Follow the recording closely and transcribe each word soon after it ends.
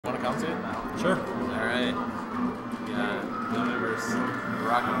introduce it? Sure. Alright. Yeah, Gilman versus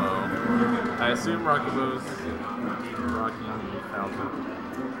Rawkobo. I assume Rawkobo's rocking Falco.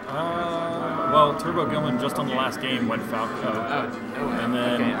 Well, Turbo Gilman just on the last game went Falco. Oh, no way. And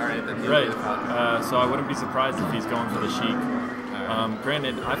then, okay, alright, then right. So I wouldn't be surprised if he's going for the Sheik.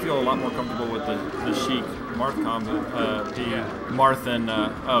 Granted, I feel a lot more comfortable with the Sheik Marth combo. Marth and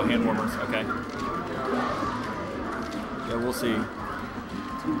hand warmers. Okay. Yeah, we'll see.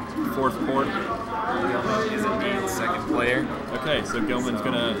 Fourth port. Gilman is indeed second player. Okay, so Gilman's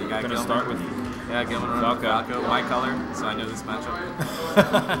gonna start with Gilman Falco. My color, so I know this matchup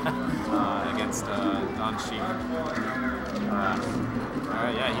against Don Sheik.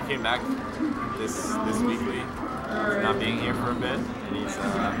 Alright, yeah, he came back this weekly, not being here for a bit, and he's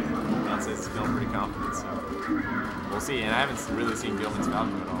feeling pretty confident. So we'll see. And I haven't really seen Gilman's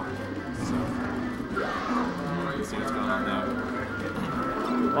Falco at all, so we'll see what's going on there.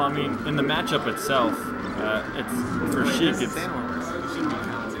 Well, I mean, in the matchup itself, it's for Sheik. It's hand warmers. You shouldn't be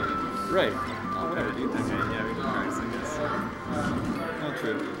commentating. Right. Oh, whatever, dude. Okay, yeah, we can practice, I guess. Not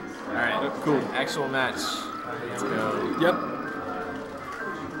true. All right, cool. Actual match. Let's go. Yep.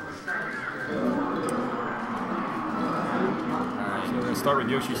 Alright. So we're gonna start with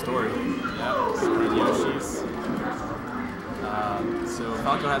Yoshi's story. Yep, start with Yoshi's. So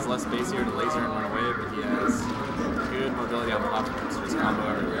Falco has less space here to laser and run away, but he has good mobility on platforms, so just combo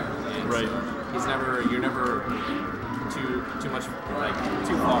everywhere. And right. So you're never too much, like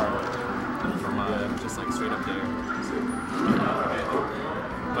too far from just like straight up there. So,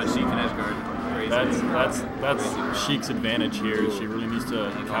 but she can edge guard. That's Sheik's advantage here. She really needs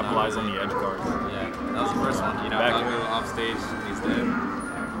to capitalize on the edge guard. Yeah, that was the first one. You know, Falco off stage, he's dead.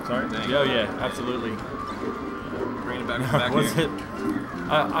 Sorry? Dang. Oh yeah, absolutely. Bring it back Was here. it?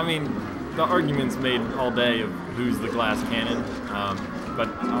 I mean, the argument's made all day of who's the glass cannon, but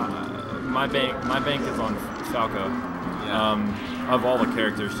my bank is on Falco. Yeah. Of all the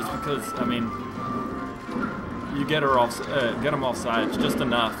characters, just because I mean, you get them off sides just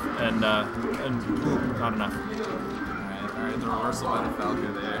enough, and not enough. Alright, the reversal by the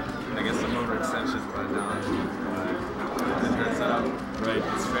Falco there. I guess some overextension by Don. Then turns it up. Right.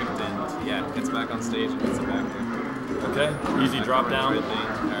 It's tricked and yeah, gets back on stage and gets it back there. Okay, easy drop down.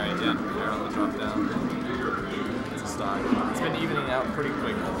 Alright, yeah, there on the drop down. It's a stock. It's been evening out pretty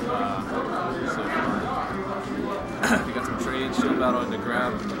quick so far. We got some trade, shield battle into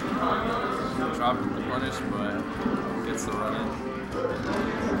grab. Drop to punish, but gets the run in.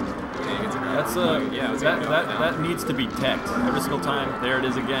 Okay, gets a grab. That's that needs to be teched every single time. There it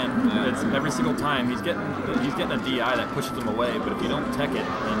is again. Yeah. It's every single time he's getting a DI that pushes him away. But if you don't tech it,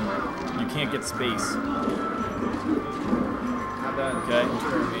 then you can't get space. Okay.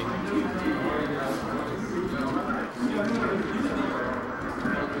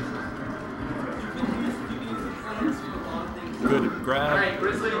 Good grab.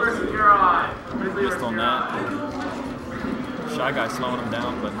 Missed on that. Shy Guy slowing him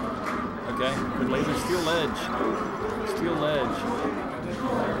down, but okay. Good laser. Steel ledge. Steel ledge.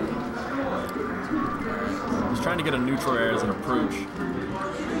 He's trying to get a neutral air as an approach,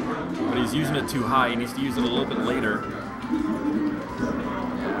 but he's using it too high. He needs to use it a little bit later.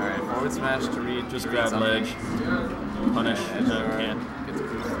 Alright, forward smash to read. Just grab ledge. Punish. Can't. Gets a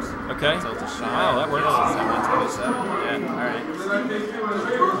boost. Okay. Wow, that works. 727. Yeah, alright.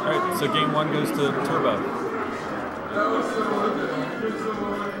 Alright, so game one goes to Turbo.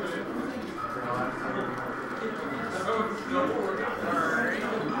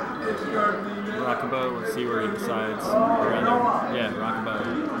 Rawkobo, let's see where he decides. Rawkobo.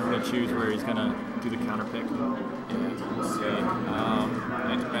 I'm going to choose where he's going to do the counter pick. Yeah, we'll see.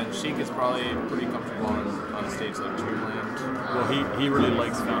 It depends. Sheik is probably pretty comfortable on a stage like Dreamland. Well, he really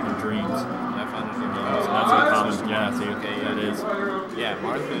likes Fountain Dreams. Yeah, Fountain Dreams. So that's uncommon. Yeah, see, okay, that is. Yeah,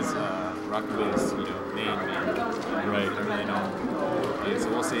 Marth is Rawkobo's, main. Right. I really don't. Yeah, so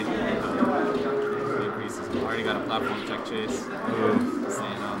we'll see. Increases. Already got a platform check chase.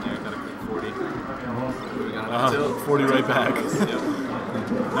 Staying on there. Got a quick 40. We got a tilt. 40 right back. Yep.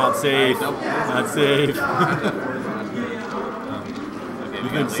 Not safe. Nope. Not safe. Okay, I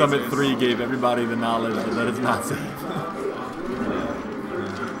think Summit 3 gave everybody the knowledge that it's not safe.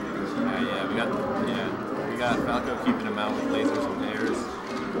 We got Falco keeping him out with lasers and airs,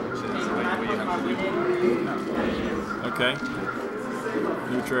 which is what you have to do. Okay.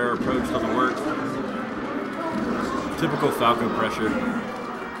 Neutral air approach doesn't work. Typical Falco pressure.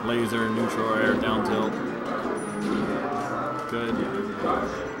 Laser, neutral air, down tilt. Good.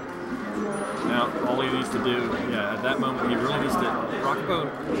 Now, all he needs to do, at that moment, he really needs to. Rawkobo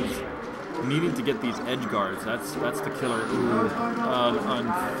is needing to get these edge guards. That's the killer.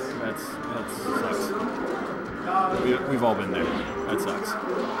 That sucks. We've all been there. That sucks.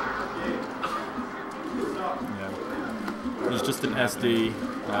 Yeah. There's just an SD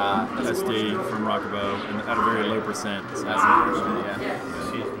from Rawkobo and at a very low percent. So.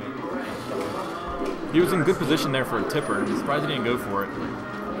 He was in good position there for a tipper. I'm surprised he didn't go for it.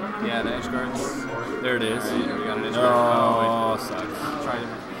 Yeah, the edge guards. There it is. Right, we got an edge guard. Sucks.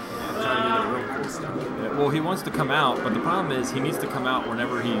 Trying to do the real cool stuff. Yeah, well, he wants to come out, but the problem is he needs to come out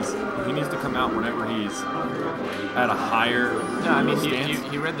whenever he's at a higher. No, I mean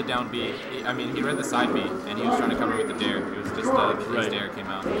he read the down B. He read the side B, and he was trying to cover with the dare. It was just his dare came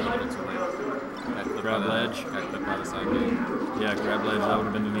out a little too late. Grab ledge. Got clipped by the side B. Yeah, grab ledge. That would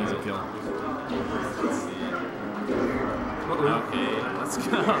have been an easy kill. Let's see. Okay, let's go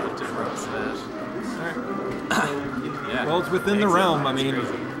to rope smash. Yeah. Well, it's within the realm. I mean,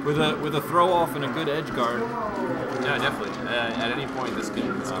 with a throw off and a good edge guard. No, definitely. At any point, this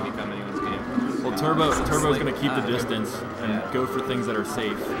can become anyone's game. Well, Turbo's going to keep the distance and go for things that are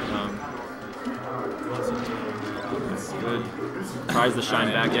safe. Good. Tries the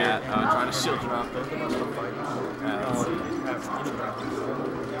shine back at. Trying to shield drop.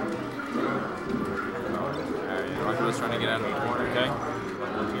 Rawkobo's trying to get out of the corner. Okay.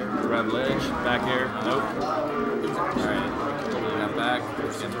 Grab ledge. Back air. Nope. Alright. Got back.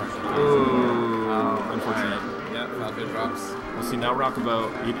 Ooh. Unfortunate. Yep, Falco drops. Well, see, now Rawkobo,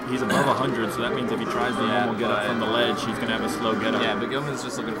 he's above 100, so that means if he tries the normal get up from the ledge, he's going to have a slow get up. Yeah, but Gilman's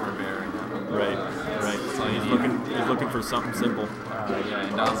just looking for a bear right now. Right. That's all He's looking for something simple. Yeah,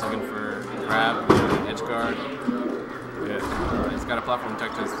 and Don's looking for grab, edge guard. Yeah. He's got a platform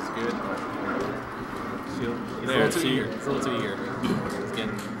tech test, is good, but shield. He's a little too eager. He's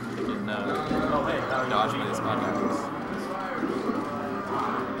getting dodged by these spot guys.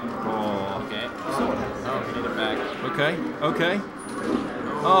 Oh. Okay. Oh, he need it back. Okay.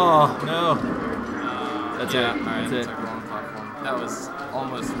 Oh, no. That's it. Alright, That's it. took the wrong platform. That was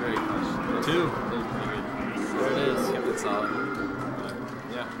almost very close. 2. There it is. Kept it solid.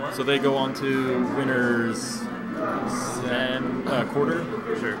 Yeah. So they go on to winners quarter?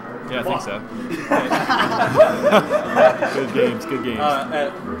 Sure. Yeah, I think so. Good games.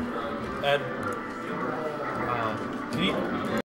 Ed, can you